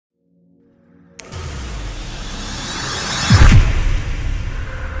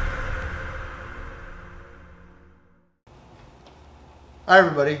Hi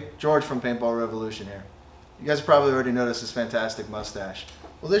everybody, George from Paintball Revolution here. You guys probably already noticed this fantastic mustache.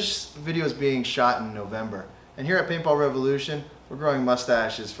 Well, this video is being shot in November, and here at Paintball Revolution, we're growing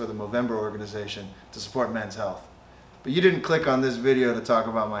mustaches for the Movember organization to support men's health. But you didn't click on this video to talk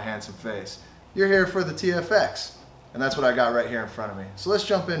about my handsome face. You're here for the TFX, and that's what I got right here in front of me. So let's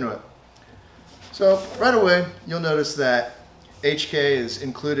jump into it. So right away, you'll notice that HK has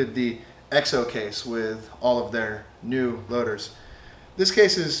included the EXO case with all of their new loaders. This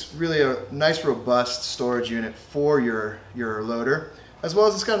case is really a nice robust storage unit for your loader, as well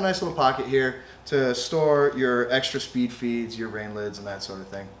as it's got a nice little pocket here to store your extra speed feeds, your rain lids, and that sort of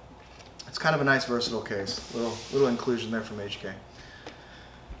thing. It's kind of a nice versatile case, little inclusion there from HK.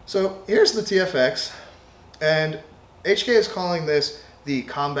 So here's the TFX, and HK is calling this the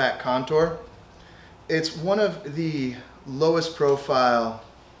Combat Contour. It's one of the lowest profile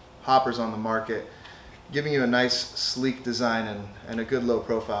hoppers on the market, giving you a nice sleek design and a good low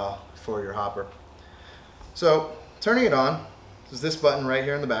profile for your hopper. So turning it on is this button right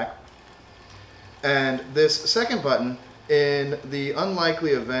here in the back, and this second button, in the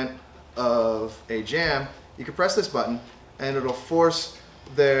unlikely event of a jam, you can press this button and it'll force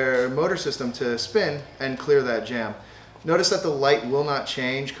their motor system to spin and clear that jam. Notice that the light will not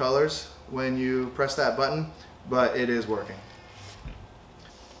change colors when you press that button, but it is working.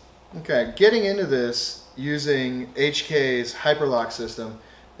 Okay, getting into this using HK's hyperlock system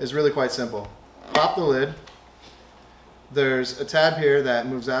is really quite simple. Pop the lid. There's a tab here that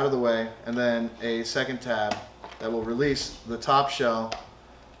moves out of the way, and then a second tab that will release the top shell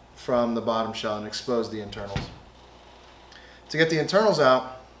from the bottom shell and expose the internals. To get the internals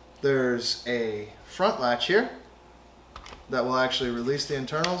out, there's a front latch here that will actually release the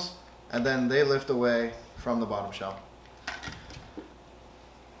internals, and then they lift away from the bottom shell.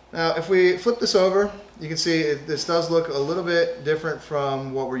 Now, if we flip this over, you can see this does look a little bit different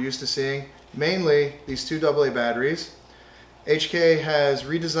from what we're used to seeing. Mainly these two AA batteries. HK has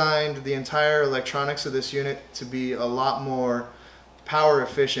redesigned the entire electronics of this unit to be a lot more power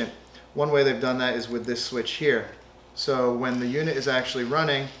efficient. One way they've done that is with this switch here. So when the unit is actually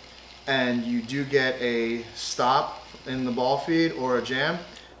running and you do get a stop in the ball feed or a jam,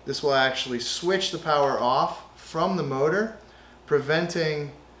 this will actually switch the power off from the motor,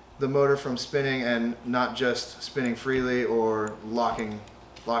 preventing the motor from spinning and not just spinning freely or locking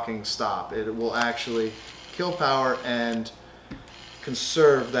stop. It will actually kill power and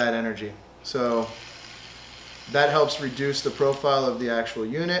conserve that energy. So that helps reduce the profile of the actual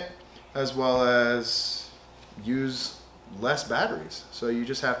unit, as well as use less batteries. So you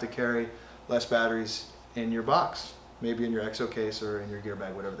just have to carry less batteries in your box, maybe in your EXO case or in your gear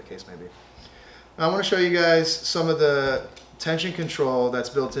bag, whatever the case may be. Now I want to show you guys some of the tension control that's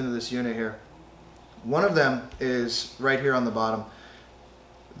built into this unit here. One of them is right here on the bottom.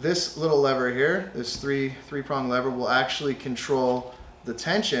 This little lever here, this three-prong lever, will actually control the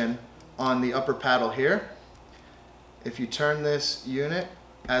tension on the upper paddle here. If you turn this unit,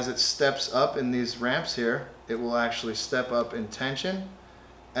 as it steps up in these ramps here, it will actually step up in tension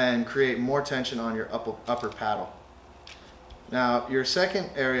and create more tension on your upper paddle. Now, your second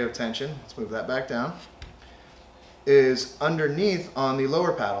area of tension, let's move that back down, is underneath on the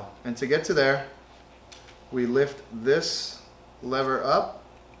lower paddle. And to get to there, we lift this lever up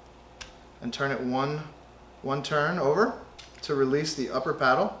and turn it one turn over to release the upper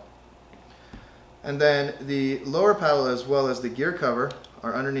paddle. And then the lower paddle as well as the gear cover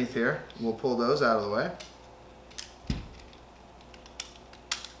are underneath here. We'll pull those out of the way.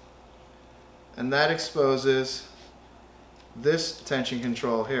 And that exposes this tension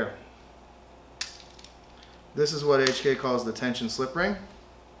control here. This is what HK calls the tension slip ring.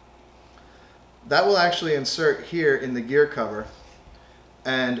 That will actually insert here in the gear cover,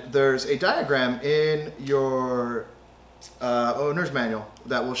 and there's a diagram in your owner's manual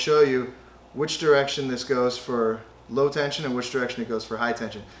that will show you which direction this goes for low tension and which direction it goes for high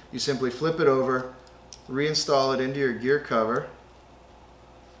tension. You simply flip it over, reinstall it into your gear cover,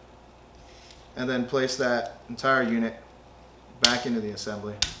 and then place that entire unit back into the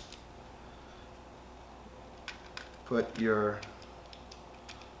assembly. Put your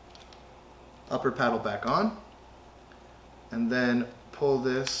upper paddle back on, and then pull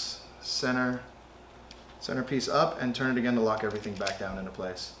this center piece up and turn it again to lock everything back down into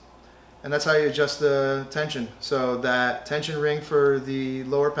place. And that's how you adjust the tension. So that tension ring for the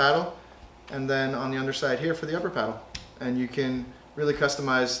lower paddle, and then on the underside here for the upper paddle. And you can really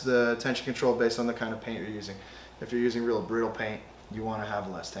customize the tension control based on the kind of paint you're using. If you're using real brittle paint, you want to have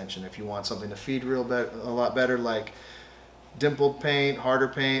less tension. If you want something to feed a lot better, like dimpled paint, harder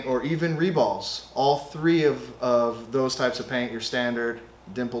paint, or even reballs. All three of those types of paint, your standard,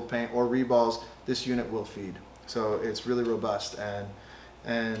 dimpled paint, or reballs, this unit will feed. So it's really robust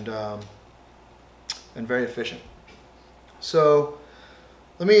and very efficient. So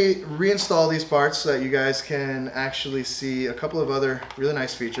let me reinstall these parts so that you guys can actually see a couple of other really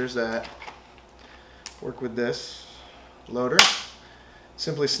nice features that work with this loader.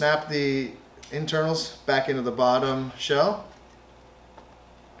 Simply snap the internals back into the bottom shell.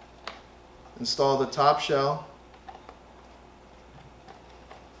 Install the top shell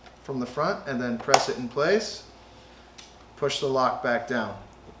from the front and then press it in place. Push the lock back down.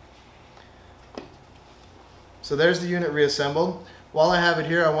 So there's the unit reassembled. While I have it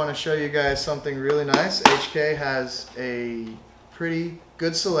here, I want to show you guys something really nice. HK has a pretty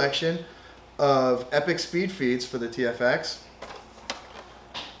good selection of epic speed feeds for the TFX.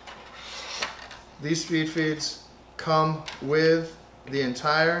 These speed feeds come with the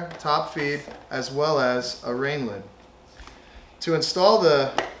entire top feed as well as a rain lid. To install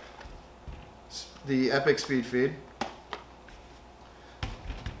the epic speed feed,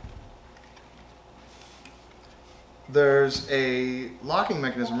 there's a locking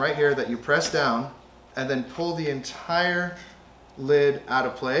mechanism right here that you press down and then pull the entire lid out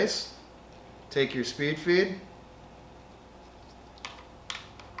of place. Take your speed feed,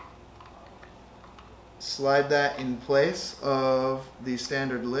 slide that in place of the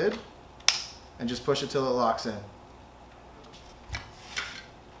standard lid, and just push it till it locks in.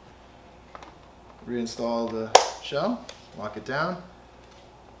 Reinstall the shell, lock it down,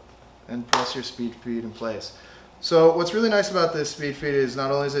 and press your speed feed in place. So what's really nice about this speed feed is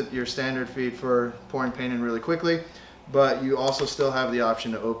not only is it your standard feed for pouring paint in really quickly, but you also still have the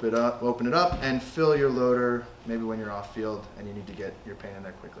option to open it up and fill your loader maybe when you're off field and you need to get your paint in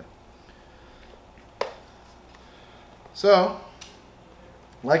there quickly. So,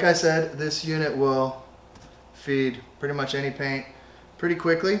 like I said, this unit will feed pretty much any paint pretty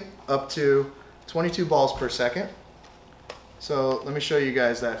quickly, up to 22 balls per second. So let me show you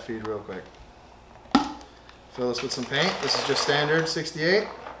guys that feed real quick. Fill this with some paint. This is just standard 68.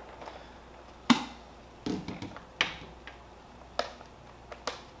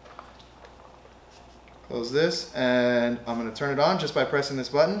 Close this, and I'm going to turn it on just by pressing this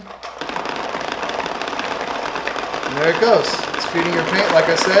button. And there it goes. It's feeding your paint, like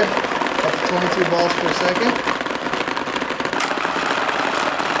I said, up to 22 balls per second.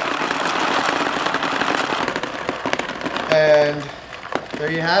 And there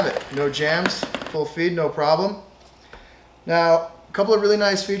you have it. No jams, full feed, no problem. Now, a couple of really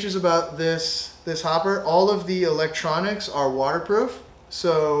nice features about this hopper. All of the electronics are waterproof.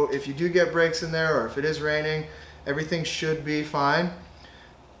 So if you do get breaks in there or if it is raining, everything should be fine.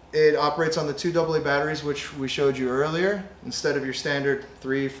 It operates on the 2 AA batteries, which we showed you earlier, instead of your standard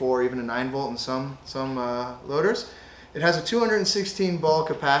 3, 4, even a 9 volt in some loaders. It has a 216 ball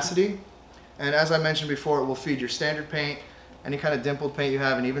capacity, and as I mentioned before, it will feed your standard paint, any kind of dimpled paint you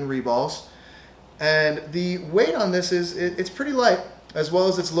have, and even reballs. And the weight on this it's pretty light, as well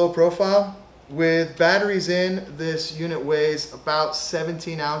as its low profile. With batteries in, this unit weighs about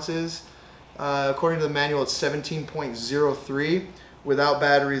 17 ounces. According to the manual, it's 17.03. Without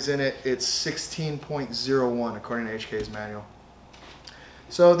batteries in it, it's 16.01 according to HK's manual.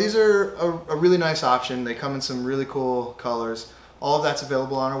 So these are a really nice option. They come in some really cool colors. All of that's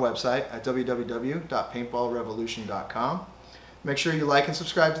available on our website at www.paintballrevolution.com. Make sure you like and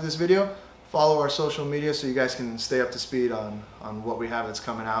subscribe to this video. Follow our social media so you guys can stay up to speed on what we have that's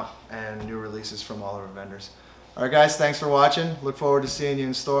coming out and new releases from all of our vendors. Alright guys, thanks for watching. Look forward to seeing you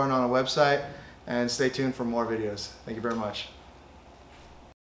in store and on our website, and stay tuned for more videos. Thank you very much.